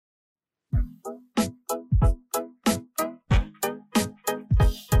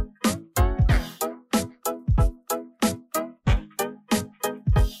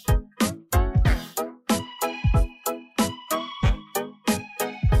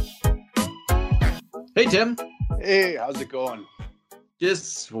Hey, Tim. Hey, how's it going?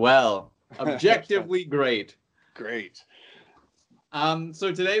 Just swell. Objectively great. Great.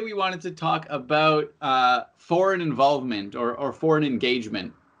 So today we wanted to talk about foreign involvement or foreign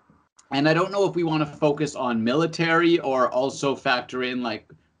engagement. And I don't know if we want to focus on military or also factor in like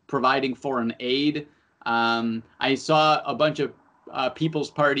providing foreign aid. I saw a bunch of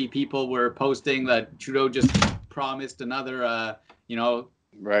People's Party people were posting that Trudeau just promised another,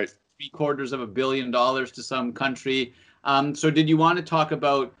 Right. $750 million to some country. So did you want to talk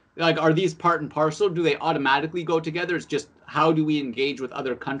about, like, are these part and parcel? Do they automatically go together? It's just how do we engage with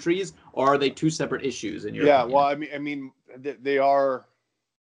other countries, or are they two separate issues in your Yeah. Well, opinion? they are.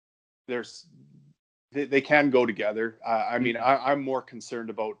 There's. They can go together. Mhm. I'm more concerned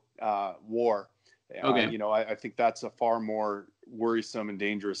about war. Okay. I think that's a far more worrisome and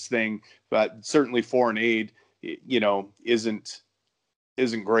dangerous thing. But certainly, foreign aid,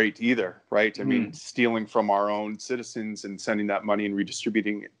 isn't great either, right? I mean, Mhm. stealing from our own citizens and sending that money and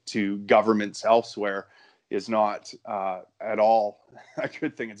redistributing it to governments elsewhere is not at all a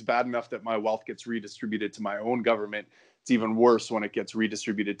good thing. It's bad enough that my wealth gets redistributed to my own government. It's even worse when it gets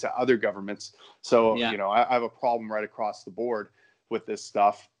redistributed to other governments. So, Yeah. I have a problem right across the board with this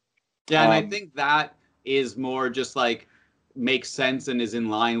stuff. Yeah, and I Um, think that is more just like makes sense and is in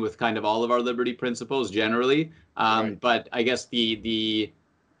line with kind of all of our liberty principles generally. right. But I guess the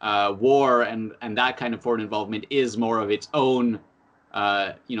war and that kind of foreign involvement is more of its own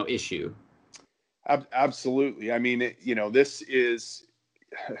issue. Absolutely. I mean, this is,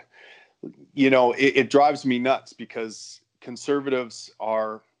 it drives me nuts because conservatives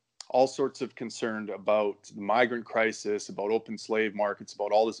are all sorts of concerned about the migrant crisis, about open slave markets,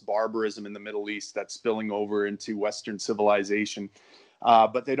 about all this barbarism in the Middle East that's spilling over into Western civilization.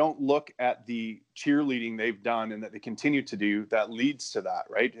 But they don't look at the cheerleading they've done and that they continue to do that leads to that,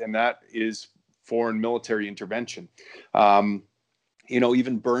 right? And that is foreign military intervention. Um,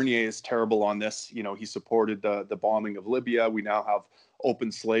 even Bernier is terrible on this. He supported the bombing of Libya. We now have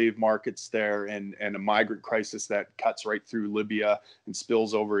open slave markets there and a migrant crisis that cuts right through Libya and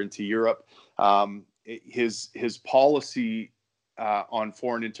spills over into Europe. His policy on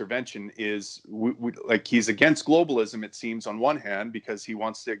foreign intervention is like he's against globalism, it seems, on one hand, because he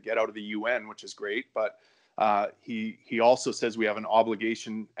wants to get out of the UN, which is great, but he also says we have an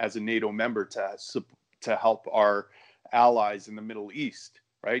obligation as a NATO member to help our allies in the Middle East,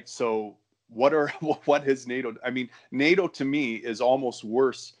 right? So what has NATO? I mean, NATO to me is almost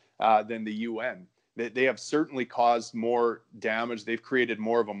worse than the UN. They have certainly caused more damage. They've created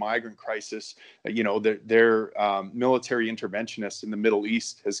more of a migrant crisis. Their military interventionist in the Middle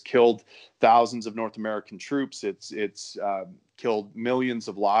East has killed thousands of North American troops. It's killed millions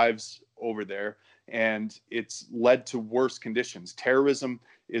of lives over there, and it's led to worse conditions. Terrorism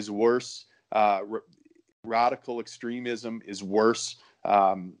is worse. Radical extremism is worse.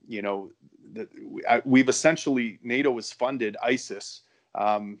 We've essentially, NATO has funded ISIS.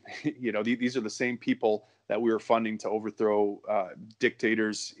 These are the same people that we were funding to overthrow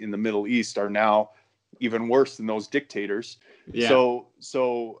dictators in the Middle East are now even worse than those dictators. Yeah.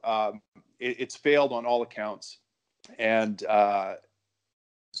 So it's failed on all accounts. And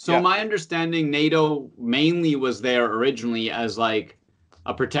So yeah, my understanding, NATO mainly was there originally as like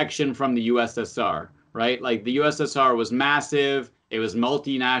a protection from the USSR, right? Like the USSR was massive, it was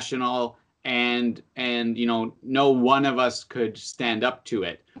multinational, and no one of us could stand up to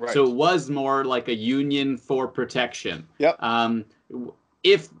it. So right. it was more like a union for protection. Yep. Um,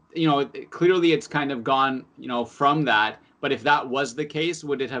 if clearly it's kind of gone, from that. But if that was the case,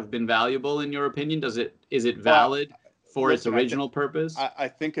 would it have been valuable in your opinion? Is it Well, valid for its listen, original purpose? I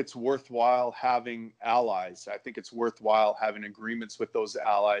think it's worthwhile having allies. I think it's worthwhile having agreements with those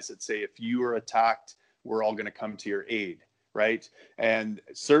allies that say, if you are attacked, we're all going to come to your aid, right? And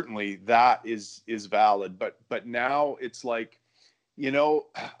certainly that is valid. But now it's like, I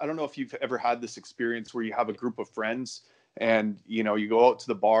don't know if you've ever had this experience where you have a group of friends and you go out to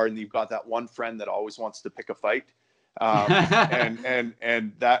the bar and you've got that one friend that always wants to pick a fight. And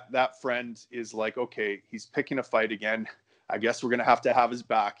that friend is like, okay, he's picking a fight again. I guess we're gonna have to have his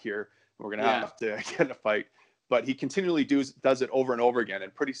back here. We're gonna Yeah. have to get in a fight. But he continually does it over and over again,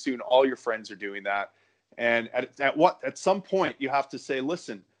 and pretty soon all your friends are doing that. And at some point you have to say,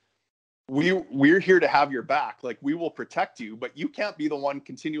 listen, we're here to have your back. Like, we will protect you, but you can't be the one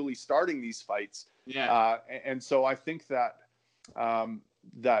continually starting these fights. Yeah. And so I think that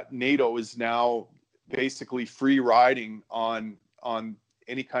NATO is now basically free riding on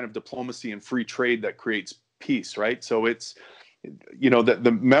any kind of diplomacy and free trade that creates peace, right? So it's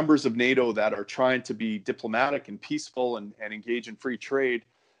the members of NATO that are trying to be diplomatic and peaceful and engage in free trade,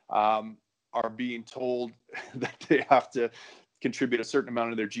 um, are being told that they have to contribute a certain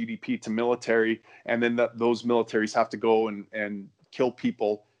amount of their GDP to military, and then those militaries have to go and kill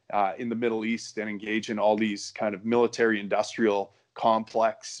people in the Middle East and engage in all these kind of military industrial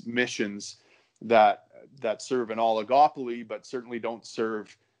complex missions that serve an oligopoly, but certainly don't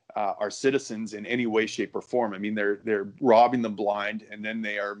serve our citizens in any way, shape, or form. I mean, they're robbing them blind, and then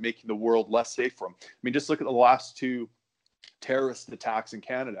they are making the world less safe for them. I mean, just look at the last two terrorist attacks in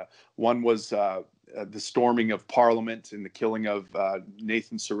Canada. One was the storming of Parliament and the killing of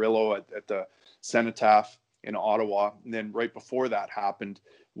Nathan Cirillo at the Cenotaph in Ottawa. And then right before that happened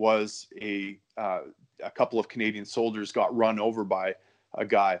was a couple of Canadian soldiers got run over by a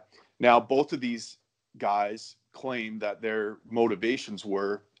guy. Now, both of these guys claim that their motivations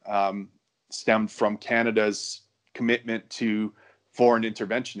were stemmed from Canada's commitment to foreign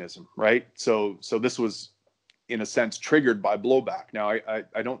interventionism, right? So this was, in a sense, triggered by blowback. Now,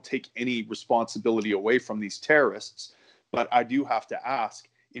 I don't take any responsibility away from these terrorists, but I do have to ask,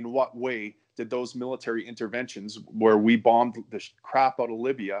 in what way did those military interventions where we bombed the crap out of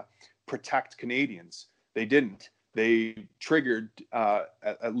Libya protect Canadians? They didn't. They triggered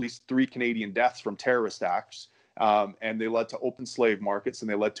at least 3 Canadian deaths from terrorist acts, and they led to open slave markets, and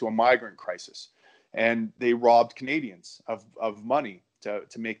they led to a migrant crisis. And they robbed Canadians of money to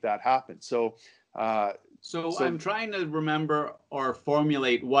make that happen. So I'm trying to remember or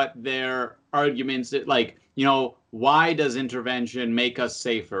formulate what their arguments, like, you know, why does intervention make us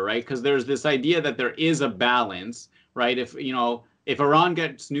safer, right? Because there's this idea that there is a balance, right? If Iran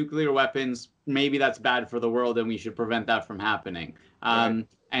gets nuclear weapons, maybe that's bad for the world and we should prevent that from happening. Right.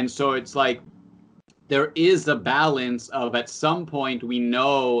 And so it's like there is a balance of, at some point, we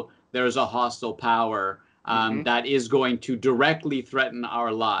know there's a hostile power that is going to directly threaten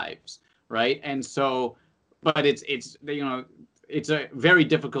our lives, right? And so, but it's a very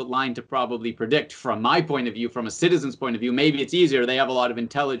difficult line to probably predict from my point of view. From a citizen's point of view, maybe it's easier. They have a lot of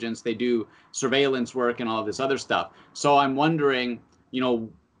intelligence. They do surveillance work and all this other stuff. So I'm wondering,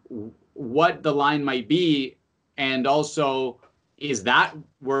 what the line might be, and also, is that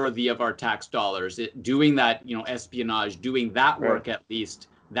worthy of our tax dollars? Doing that, espionage, doing that work, right. At least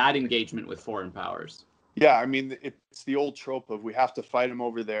that engagement with foreign powers. Yeah, I mean, it's the old trope of we have to fight them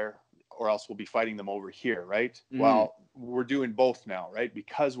over there, or else we'll be fighting them over here, right? Well, we're doing both now, right?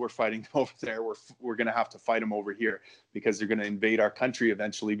 Because we're fighting them over there, we're going to have to fight them over here, because they're going to invade our country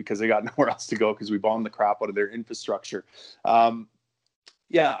eventually, because they got nowhere else to go because we bombed the crap out of their infrastructure.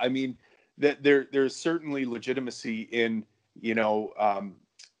 Yeah, I mean, there's certainly legitimacy in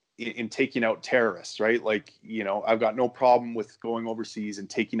in taking out terrorists, right? Like, I've got no problem with going overseas and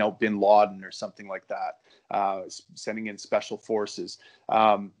taking out bin Laden or something like that, sending in special forces.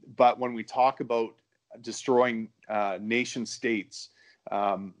 But when we talk about destroying nation states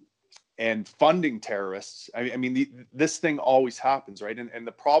and funding terrorists, I mean, this thing always happens, right? And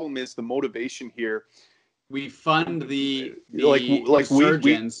the problem is the motivation here. We fund the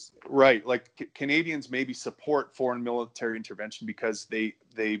insurgents. Right. Like Canadians maybe support foreign military intervention because they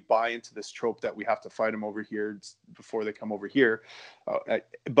buy into this trope that we have to fight them over here before they come over here.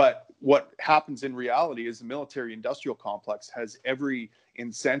 But what happens in reality is the military industrial complex has every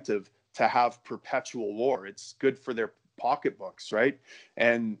incentive to have perpetual war. It's good for their pocketbooks, right?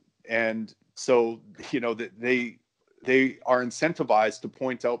 And so, they are incentivized to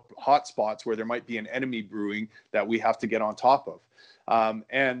point out hotspots where there might be an enemy brewing that we have to get on top of.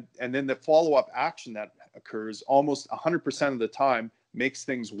 And then the follow-up action that occurs almost 100% of the time makes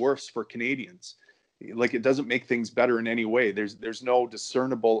things worse for Canadians. Like, it doesn't make things better in any way. There's no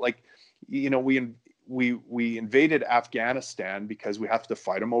discernible, like, we invaded Afghanistan because we have to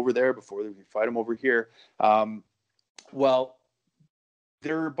fight them over there before we fight them over here. Well,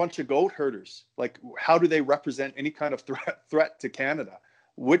 they're a bunch of goat herders. Like, how do they represent any kind of threat to Canada?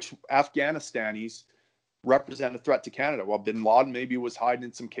 Which Afghanistanis represent a threat to Canada? Well, bin Laden maybe was hiding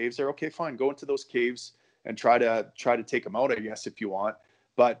in some caves there. Okay, fine, go into those caves and try to take them out, I guess, if you want.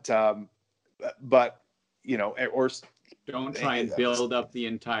 But or don't try and build up the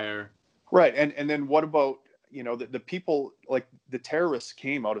entire. Right, and then what about the people, like the terrorists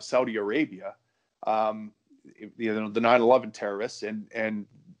came out of Saudi Arabia. The 9/11 terrorists, and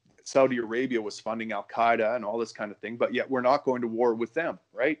Saudi Arabia was funding Al Qaeda and all this kind of thing, but yet we're not going to war with them,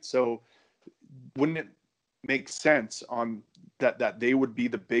 right? So wouldn't it make sense on that they would be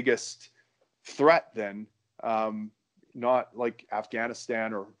the biggest threat then, not like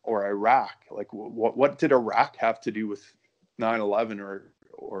Afghanistan or Iraq? Like, what did Iraq have to do with 9/11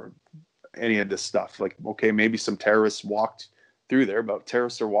 or any of this stuff? Like, okay, maybe some terrorists walked through there, but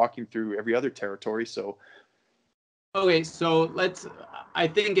terrorists are walking through every other territory, so. Okay, so I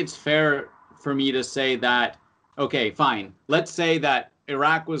think it's fair for me to say that, okay, fine. Let's say that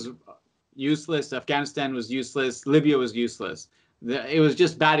Iraq was useless, Afghanistan was useless, Libya was useless. It was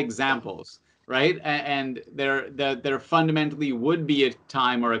just bad examples, right? And there fundamentally would be a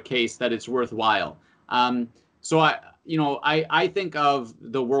time or a case that it's worthwhile. So I think of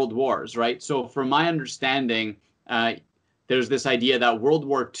the world wars, right? So from my understanding, there's this idea that World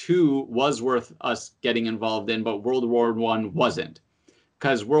War II was worth us getting involved in, but World War I wasn't.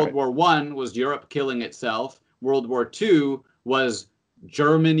 Because World War I was Europe killing itself. World War II was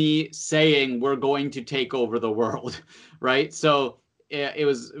Germany saying we're going to take over the world, right? So it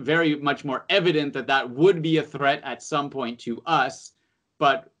was very much more evident that that would be a threat at some point to us.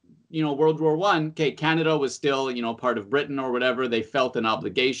 But, World War I, okay, Canada was still, part of Britain or whatever. They felt an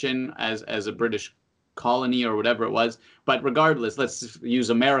obligation as a British colony or whatever it was. But regardless, let's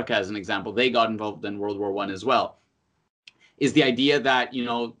use America as an example. They got involved in World War I as well. Is the idea that,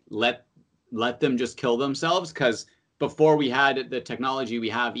 let them just kill themselves? Because before we had the technology we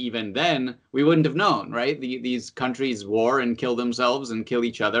have even then, we wouldn't have known, right? These countries war and kill themselves and kill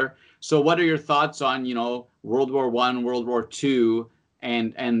each other. So what are your thoughts on, World War I, World War II,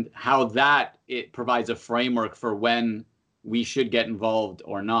 and how that it provides a framework for when we should get involved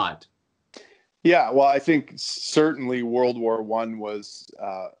or not? Yeah, well, I think certainly World War I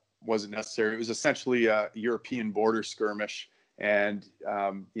wasn't necessary. It was essentially a European border skirmish, and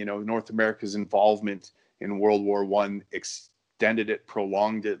North America's involvement in World War I extended it,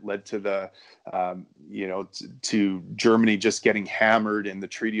 prolonged it, led to the to Germany just getting hammered in the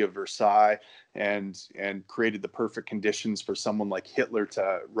Treaty of Versailles, and created the perfect conditions for someone like Hitler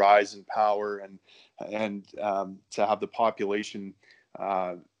to rise in power and to have the population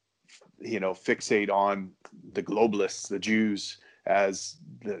fixate on the globalists, the Jews, as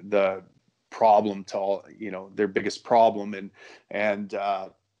the problem to all, their biggest problem. And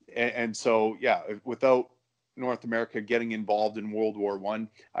so, yeah, without North America getting involved in World War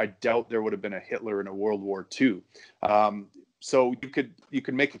I doubt there would have been a Hitler in a World War II. So you could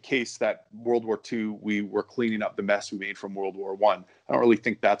make a case that World War II, we were cleaning up the mess we made from World War I. I don't really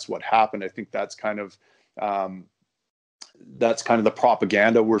think that's what happened. I think that's kind of the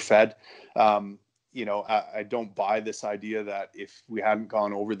propaganda we're fed. I don't buy this idea that if we hadn't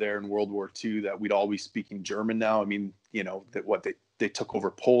gone over there in World War II, that we'd all be speaking German now. I mean, that they took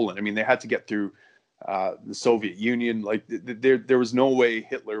over Poland. I mean, they had to get through the Soviet Union. Like there was no way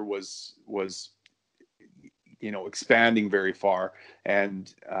Hitler was expanding very far.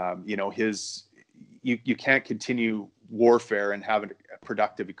 And you can't continue warfare and have a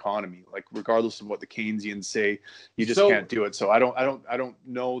productive economy. Like regardless of what the Keynesians say, you just can't do it. So I don't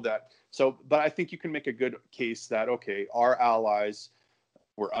know that. So, but I think you can make a good case that, okay, our allies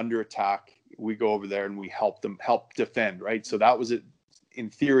were under attack. We go over there and we help defend, right? So that was, in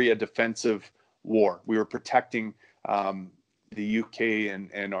theory, a defensive war. We were protecting the UK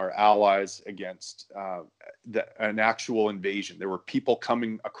and our allies against an actual invasion. There were people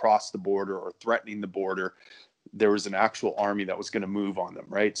coming across the border or threatening the border. There was an actual army that was going to move on them,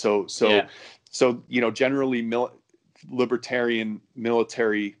 right? So generally libertarian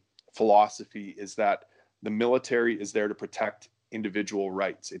military philosophy is that the military is there to protect individual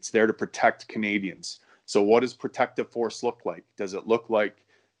rights. It's there to protect Canadians. So what does protective force look like? Does it look like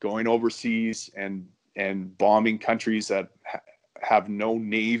going overseas and bombing countries that have no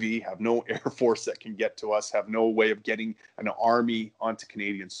navy, have no air force that can get to us, have no way of getting an army onto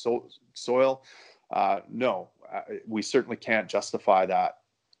Canadian soil? No, we certainly can't justify that.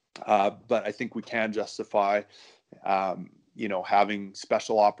 But I think we can justify having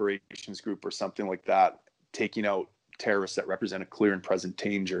special operations group or something like that, taking out terrorists that represent a clear and present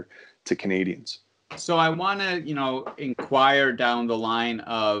danger to Canadians. So I want to, inquire down the line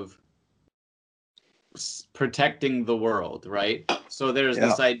of protecting the world, right? So there's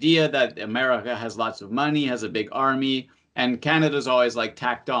this idea that America has lots of money, has a big army, and Canada's always like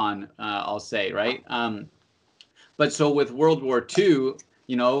tacked on, I'll say, right? But so with World War II,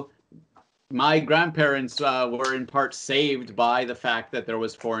 my grandparents were in part saved by the fact that there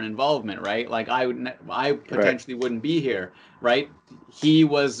was foreign involvement, right? Like I potentially wouldn't be here, right? He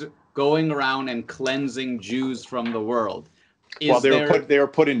was going around and cleansing Jews from the world. They were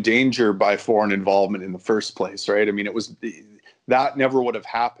put in danger by foreign involvement in the first place, right? I mean, that never would have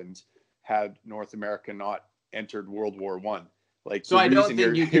happened had North America not entered World War I. Like, so I don't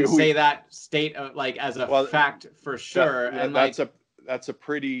think you can say that state of, like, as a fact for sure. That's a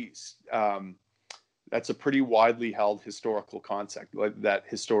pretty widely held historical concept that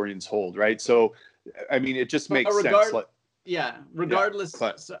historians hold, right? So, I mean, it just makes sense. Regardless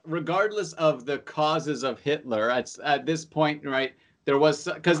of the causes of Hitler, at this point, right, there was,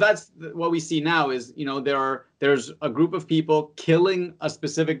 because that's what we see now is, you know, there's a group of people killing a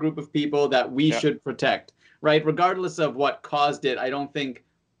specific group of people that we should protect, right? Regardless of what caused it. I don't think,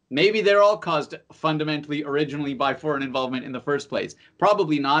 maybe they're all caused fundamentally originally by foreign involvement in the first place.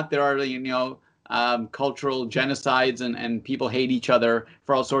 Probably not. There are, you know, cultural genocides and people hate each other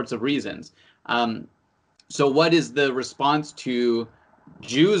for all sorts of reasons. So what is the response to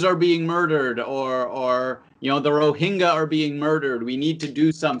Jews are being murdered, or you know, the Rohingya are being murdered? We need to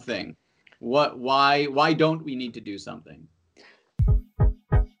do something. Why don't we need to do something?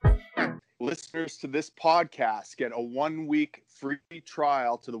 Listeners to this podcast get a 1-week free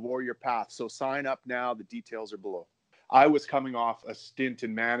trial to the Warrior Path. So sign up now. The details are below. I was coming off a stint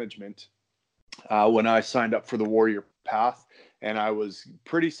in management when I signed up for the Warrior Path, and I was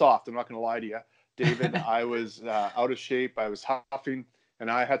pretty soft. I'm not going to lie to you, David. I was out of shape. I was huffing, and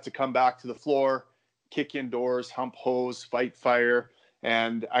I had to come back to the floor, kick indoors, hump hose, fight fire,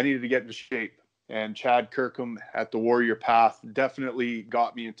 and I needed to get into shape. And Chad Kirkham at the Warrior Path definitely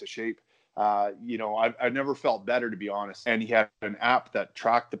got me into shape. You know, I've never felt better, to be honest. And he had an app that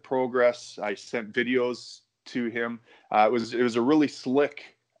tracked the progress. I sent videos to him. It was a really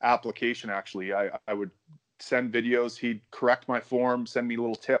slick application, actually. I would send videos. He'd correct my form, send me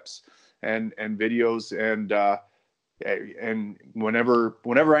little tips and videos. And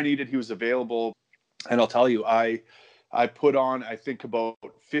whenever I needed, he was available. And I'll tell you, I put on, I think, about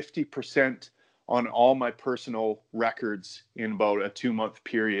 50% on all my personal records in about a 2-month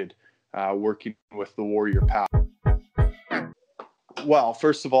period. Working with the Warrior Path. Well,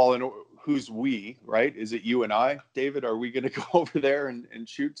 first of all, and who's we, right? Is it you and I, David? Are we going to go over there and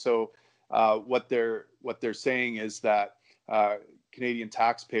shoot? So what they're saying is that Canadian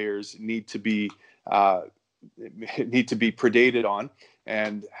taxpayers need to be predated on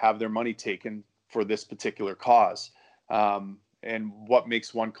and have their money taken for this particular cause. And what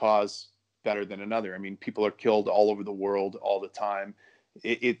makes one cause better than another? I mean, people are killed all over the world all the time.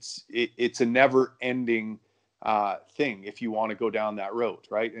 It's a never-ending thing if you want to go down that road,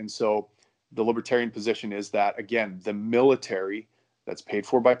 right? And so the libertarian position is that, again, the military that's paid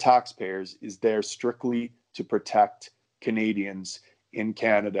for by taxpayers is there strictly to protect Canadians in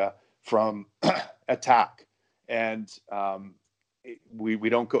Canada from attack. And we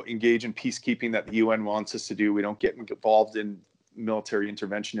don't go engage in peacekeeping that the UN wants us to do. We don't get involved in military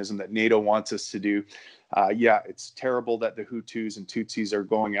interventionism that NATO wants us to do. Yeah, it's terrible that the Hutus and Tutsis are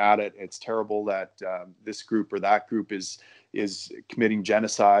going at it. It's terrible that this group or that group is committing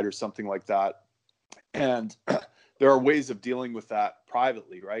genocide or something like that. And there are ways of dealing with that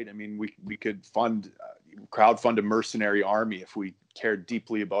privately, right? I mean, we could crowdfund a mercenary army if we cared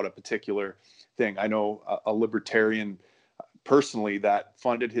deeply about a particular thing. I know a libertarian personally that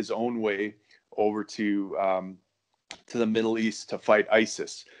funded his own way over to the Middle East to fight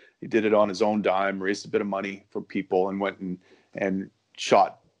ISIS. He did it on his own dime, raised a bit of money from people, and went and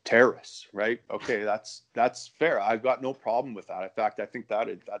shot terrorists, right? Okay, that's fair. I've got no problem with that. In fact, I think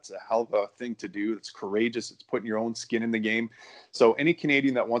that's a hell of a thing to do. It's courageous. It's putting your own skin in the game. So any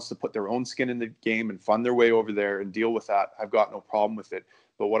Canadian that wants to put their own skin in the game and fund their way over there and deal with that, I've got no problem with it.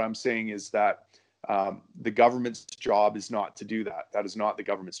 But what I'm saying is that the government's job is not to do that. That is not the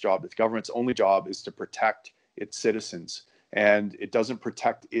government's job. The government's only job is to protect its citizens. And it doesn't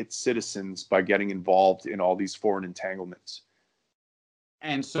protect its citizens by getting involved in all these foreign entanglements.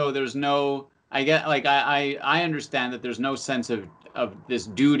 And so there's no, I understand that there's no sense of this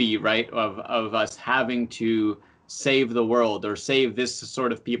duty, right, of us having to save the world or save this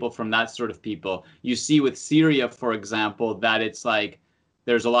sort of people from that sort of people. You see with Syria, for example, that it's like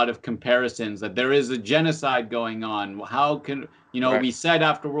there's a lot of comparisons that there is a genocide going on. How can, you know, right. We said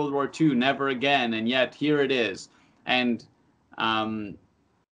after World War II, never again, and yet here it is. And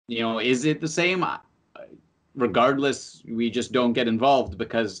you know, is it the same? Regardless, we just don't get involved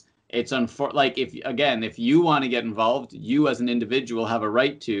because it's like if you want to get involved, you as an individual have a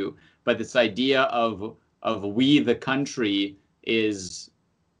right to. But this idea of we the country it's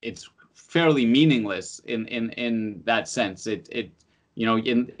fairly meaningless in that sense. You know,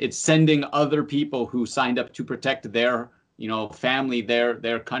 it's sending other people who signed up to protect their, you know, family,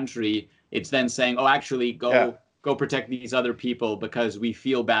 their country. It's then saying, oh, actually go protect these other people because we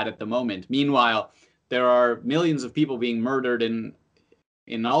feel bad at the moment. Meanwhile, there are millions of people being murdered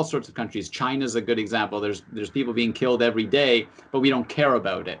in all sorts of countries. China's a good example. There's people being killed every day, but we don't care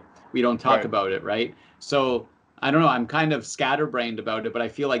about it. We don't talk about it, right? So I don't know. I'm kind of scatterbrained about it, but I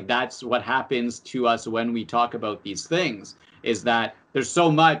feel like that's what happens to us when we talk about these things, is that there's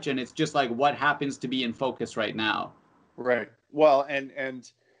so much, and it's just like what happens to be in focus right now. Right. Well, and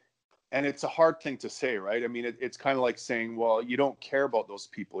and it's a hard thing to say, right? I mean, it's kind of like saying, well, you don't care about those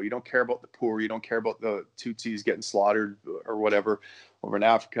people. You don't care about the poor. You don't care about the Tutsis getting slaughtered or whatever over in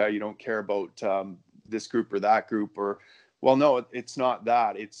Africa. You don't care about this group or that group. Or, well, no, it's not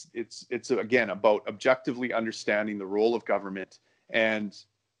that. It's again about objectively understanding the role of government and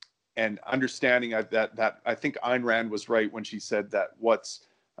understanding that I think Ayn Rand was right when she said that what's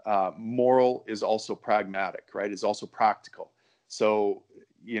moral is also pragmatic, right? Is also practical. So,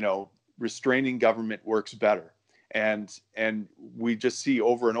 restraining government works better, and we just see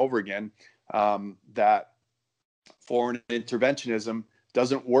over and over again that foreign interventionism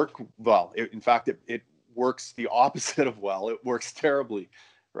doesn't work well. In fact, it works the opposite of well. It works terribly,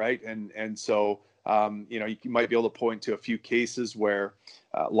 right? And so you might be able to point to a few cases where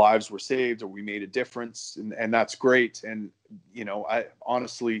lives were saved or we made a difference, and that's great. And I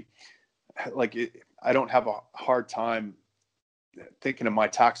honestly, I don't have a hard time thinking of my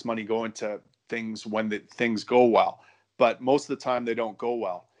tax money going to things when things go well, but most of the time they don't go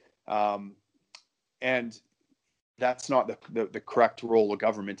well, and that's not the correct role of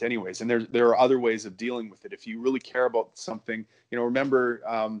government anyways. And there are other ways of dealing with it. If you really care about something,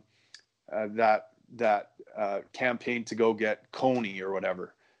 remember that campaign to go get Kony or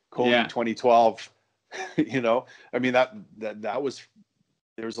whatever, Kony 2012. I mean that was,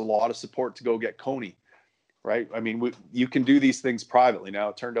 there's a lot of support to go get Kony. Right. I mean, you can do these things privately. Now,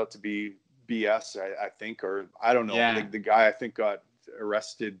 it turned out to be BS, I think, or I don't know. Yeah. The guy, I think, got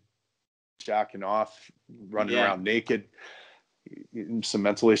arrested jacking off, running around naked. Some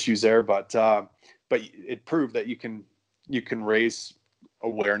mental issues there. But it proved that you can raise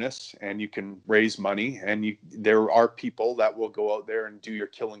awareness and you can raise money. And there are people that will go out there and do your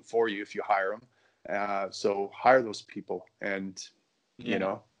killing for you if you hire them. So hire those people and,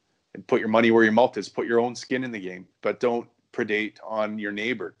 and put your money where your mouth is. Put your own skin in the game, but don't predate on your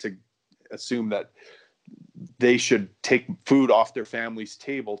neighbor to assume that they should take food off their family's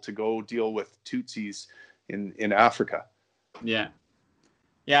table to go deal with Tutsis in Africa. Yeah.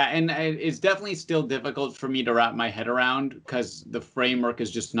 Yeah, and it's definitely still difficult for me to wrap my head around because the framework is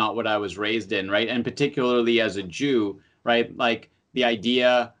just not what I was raised in, right? And particularly as a Jew, right? Like the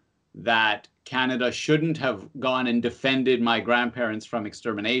idea that Canada shouldn't have gone and defended my grandparents from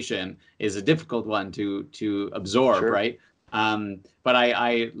extermination is a difficult one to absorb, sure. Right? But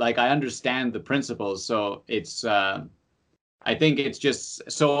I understand the principles, so it's I think it's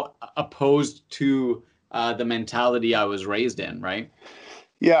just so opposed to the mentality I was raised in, right?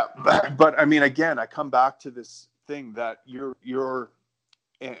 Yeah, but I mean, again, I come back to this thing that you're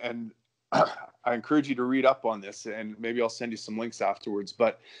and I encourage you to read up on this, and maybe I'll send you some links afterwards.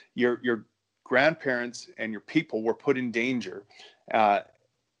 But your grandparents and your people were put in danger.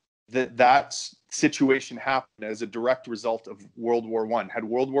 That situation happened as a direct result of World War I. Had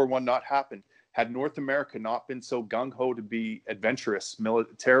World War I not happened, had North America not been so gung-ho to be adventurous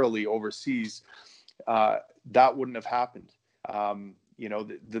militarily overseas, that wouldn't have happened.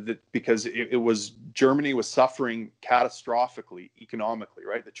 Because it was Germany was suffering catastrophically economically,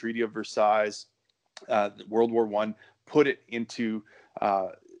 right? The Treaty of Versailles, World War I put it into,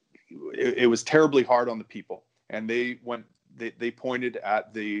 it was terribly hard on the people. And they pointed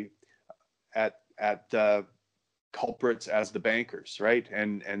at the culprits as the bankers, right?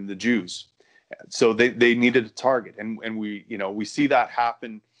 And the Jews. So they needed a target. And we see that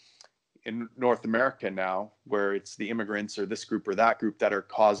happen in North America now, where it's the immigrants or this group or that group that are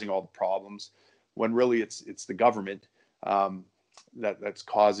causing all the problems, when really it's the government that's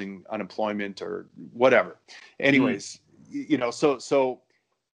causing unemployment or whatever. Anyways, so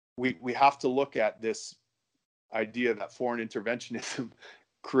we have to look at this idea that foreign interventionism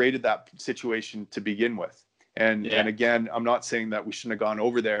created that situation to begin with. And again, I'm not saying that we shouldn't have gone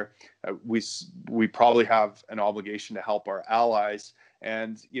over there. We probably have an obligation to help our allies.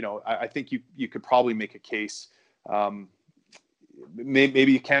 And, I think you could probably make a case,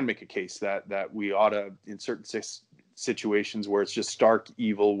 maybe you can make a case that we ought to, in certain situations where it's just stark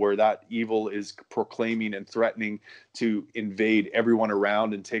evil, where that evil is proclaiming and threatening to invade everyone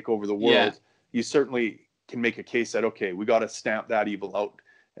around and take over the world, you certainly can make a case that, okay, we got to stamp that evil out,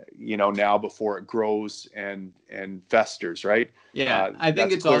 now before it grows and festers, right? Yeah, I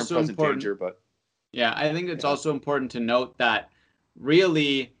think it's also important. Danger, but I think it's also important to note that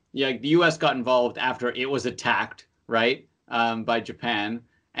really, the U.S. got involved after it was attacked, right, by Japan,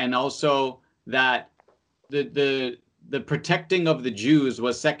 and also that the the protecting of the Jews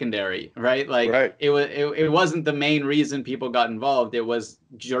was secondary, right? Like Right. it wasn't the main reason people got involved. It was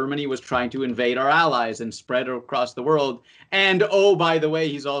Germany was trying to invade our allies and spread across the world. And oh, by the way,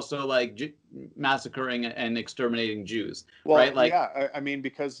 he's also like massacring and exterminating Jews, Well, right? Like yeah, I mean,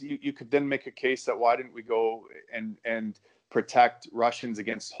 because you could then make a case that why didn't we go and protect Russians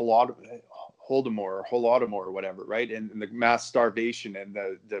against Holodomor or whatever, right? And the mass starvation and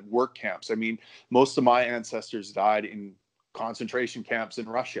the work camps. I mean, most of my ancestors died in concentration camps in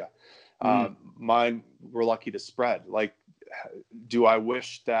Russia. Mine were lucky to spread. Like, do I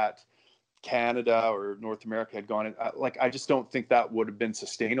wish that Canada or North America had gone in, like, I just don't think that would have been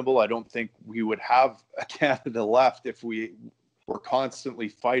sustainable. I don't think we would have a Canada left if we were constantly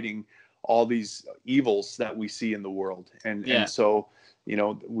fighting all these evils that we see in the world. And so, you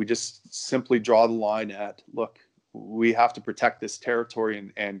know, we just simply draw the line at, look, we have to protect this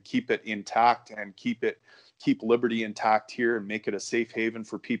territory and keep it intact and keep liberty intact here and make it a safe haven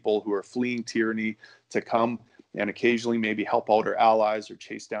for people who are fleeing tyranny to come and occasionally maybe help out our allies or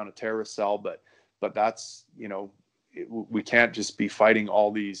chase down a terrorist cell. But that's, you know, we can't just be fighting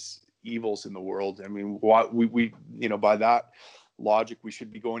all these evils in the world. I mean, what we you know, by that logic, we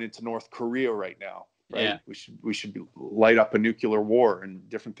should be going into North Korea right now, right? Yeah. We should light up a nuclear war and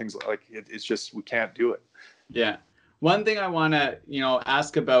different things like it's just, we can't do it. Yeah. One thing I want to,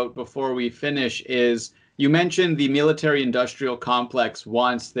 ask about before we finish is you mentioned the military industrial complex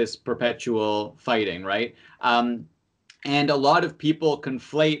wants this perpetual fighting, right? And a lot of people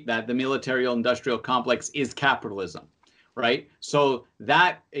conflate that the military industrial complex is capitalism, right? So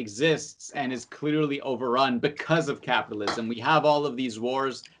that exists and is clearly overrun because of capitalism. We have all of these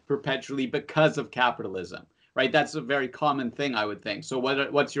wars perpetually because of capitalism, right? That's a very common thing, I would think. So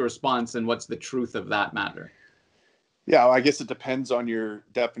what's your response and what's the truth of that matter? Yeah, I guess it depends on your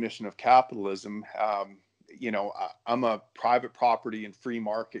definition of capitalism. You know, I'm a private property and free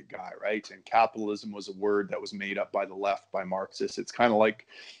market guy, right? And capitalism was a word that was made up by the left, by Marxists. It's kind of like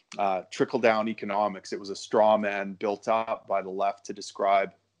trickle down economics. It was a straw man built up by the left to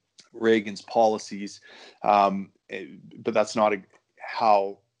describe Reagan's policies. But that's not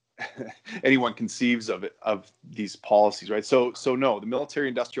how anyone conceives of these policies, right? So no, the military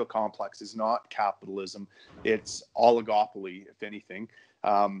industrial complex is not capitalism. It's oligopoly, if anything.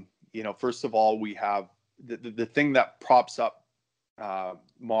 You know, first of all, we have the thing that props up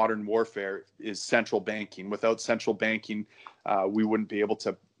modern warfare is central banking. Without central banking, we wouldn't be able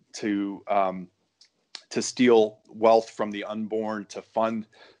to steal wealth from the unborn to fund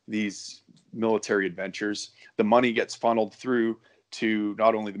these military adventures. The money gets funneled through to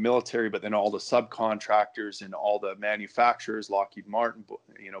not only the military, but then all the subcontractors and all the manufacturers, Lockheed Martin,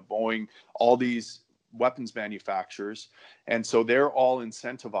 Boeing, all these weapons manufacturers. And so they're all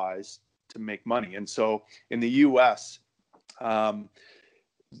incentivized to make money. And so in the US, I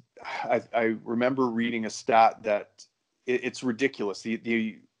remember reading a stat that it's ridiculous.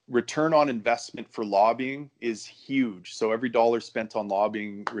 The return on investment for lobbying is huge. So every dollar spent on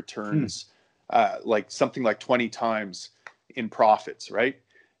lobbying returns like something like 20 times in profits, right?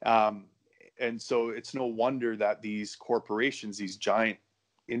 And so it's no wonder that these corporations, these giant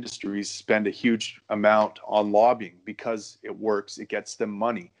industries, spend a huge amount on lobbying because it works, it gets them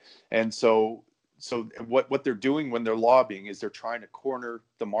money. And so what they're doing when they're lobbying is they're trying to corner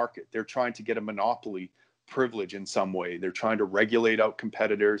the market. They're trying to get a monopoly privilege in some way. They're trying to regulate out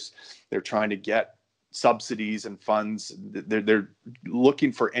competitors. They're trying to get subsidies and funds. They're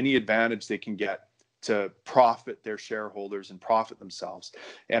looking for any advantage they can get to profit their shareholders and profit themselves.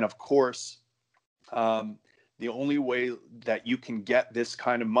 And of course, the only way that you can get this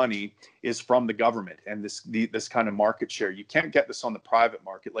kind of money is from the government and this kind of market share. You can't get this on the private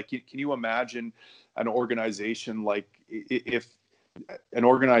market. Like, can you imagine an organization like, if an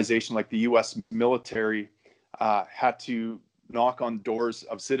organization like the U.S. military had to knock on doors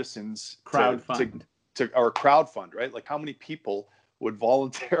of citizens or crowdfund, right? Like, how many people would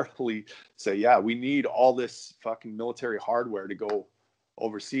voluntarily say, yeah, we need all this fucking military hardware to go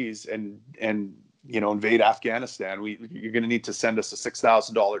overseas and invade Afghanistan. You're going to need to send us a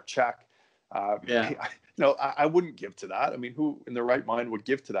 $6,000 check. No, I wouldn't give to that. I mean, who in their right mind would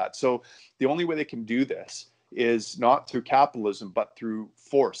give to that? So the only way they can do this is not through capitalism, but through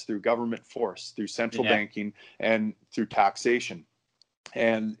force, through government force, through central banking, and through taxation.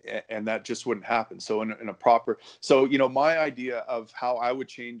 And that just wouldn't happen. So in a proper, my idea of how I would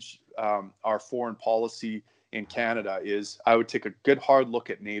change our foreign policy in Canada is I would take a good hard look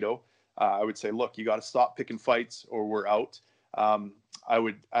at NATO. I would say, look, you got to stop picking fights or we're out. I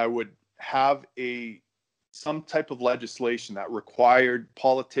would have some type of legislation that required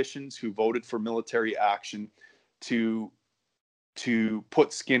politicians who voted for military action to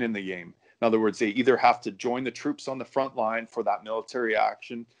put skin in the game. In other words, they either have to join the troops on the front line for that military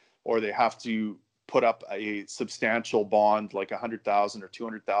action, or they have to put up a substantial bond, like $100,000 or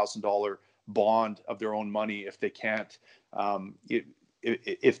 $200,000 bond of their own money if they can't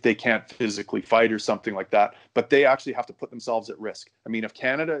if they can't physically fight or something like that. But they actually have to put themselves at risk. I mean, if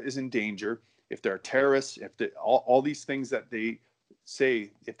Canada is in danger, if there are terrorists, if all these things that they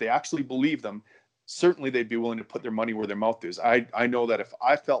say, if they actually believe them, certainly they'd be willing to put their money where their mouth is. I know that if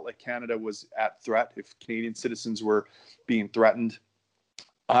I felt like Canada was at threat, if Canadian citizens were being threatened,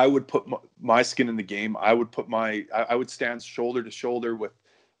 I would put my skin in the game. I would stand shoulder to shoulder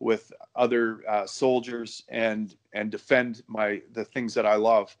with other soldiers and defend the things that I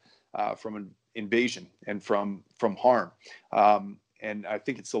love from an invasion and from harm. And I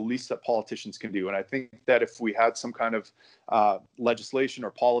think it's the least that politicians can do. And I think that if we had some kind of legislation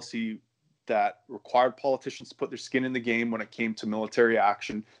or policy that required politicians to put their skin in the game when it came to military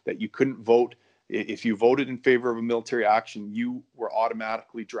action, that you couldn't vote. If you voted in favor of a military action, you were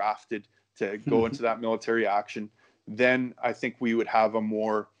automatically drafted to go into that military action. Then I think we would have a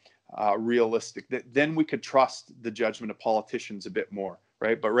more realistic, then we could trust the judgment of politicians a bit more,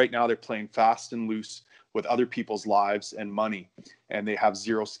 right? But right now they're playing fast and loose with other people's lives and money, and they have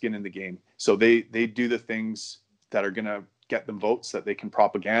zero skin in the game. So they do the things that are going to get them votes, that they can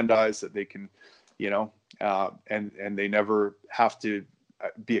propagandize, that they can, and they never have to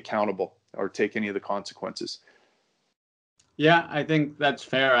be accountable or take any of the consequences. Yeah, I think that's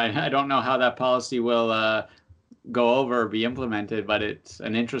fair. I don't know how that policy will go over or be implemented, but it's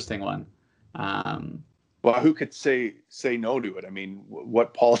an interesting one. Well, who could say no to it? I mean,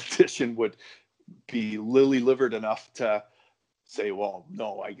 what politician would be lily-livered enough to say, well,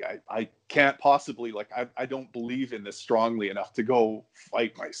 no, I can't possibly, like, I don't believe in this strongly enough to go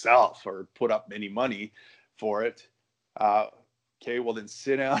fight myself or put up any money for it. Okay, well then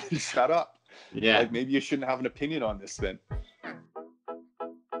sit down and shut up. Yeah. Like, maybe you shouldn't have an opinion on this then.